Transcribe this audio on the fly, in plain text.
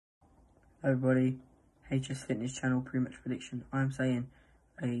Everybody, HS Fitness Channel pre-match prediction. I'm saying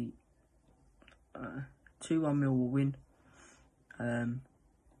a 2-1 Millwall win.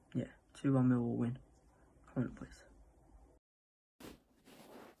 Yeah, 2-1 Millwall win. Comment please.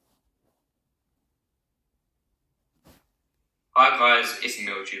 Hi guys, it's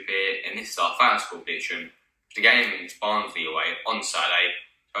Miltube here, and this is our final score prediction for the game against Barnsley away on Saturday.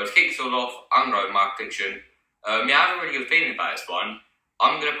 So to kick this all off, I'm going to go with my prediction. I have a really good feeling about this one.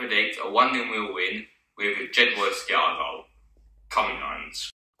 I'm going to predict a 1-0 Millwall win with Jed Wallace to get our goal. Coming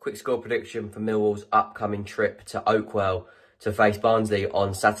Lions. Quick score prediction for Millwall's upcoming trip to Oakwell to face Barnsley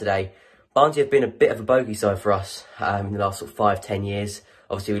on Saturday. Barnsley have been a bit of a bogey side for us in the last sort of 5-10 years.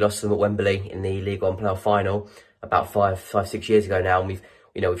 Obviously, we lost to them at Wembley in the League One playoff final about 5-6 years ago now, and we've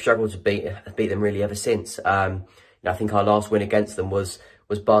struggled to beat them really ever since. I think our last win against them was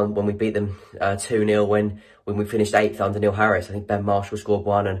when we beat them 2-0 when we finished 8th under Neil Harris. I think Ben Marshall scored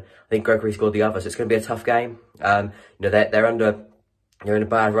one, and I think Gregory scored the other. So it's going to be a tough game. They're in a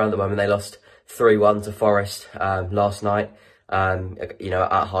bad run at the moment. They lost 3-1 to Forest last night.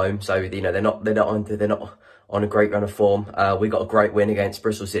 At home. So they're not on a great run of form. We got a great win against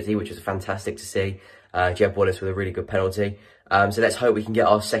Bristol City, which was fantastic to see. Jed Wallace with a really good penalty. So let's hope we can get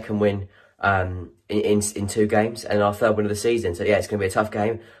our second win in 2 games and our third win of the season. So yeah, it's going to be a tough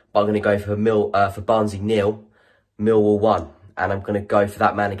game. But I'm going to go for Barnsley 0, Millwall 1, and I'm going to go for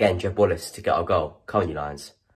that man again, Jed Wallace, to get our goal. Come on, you Lions.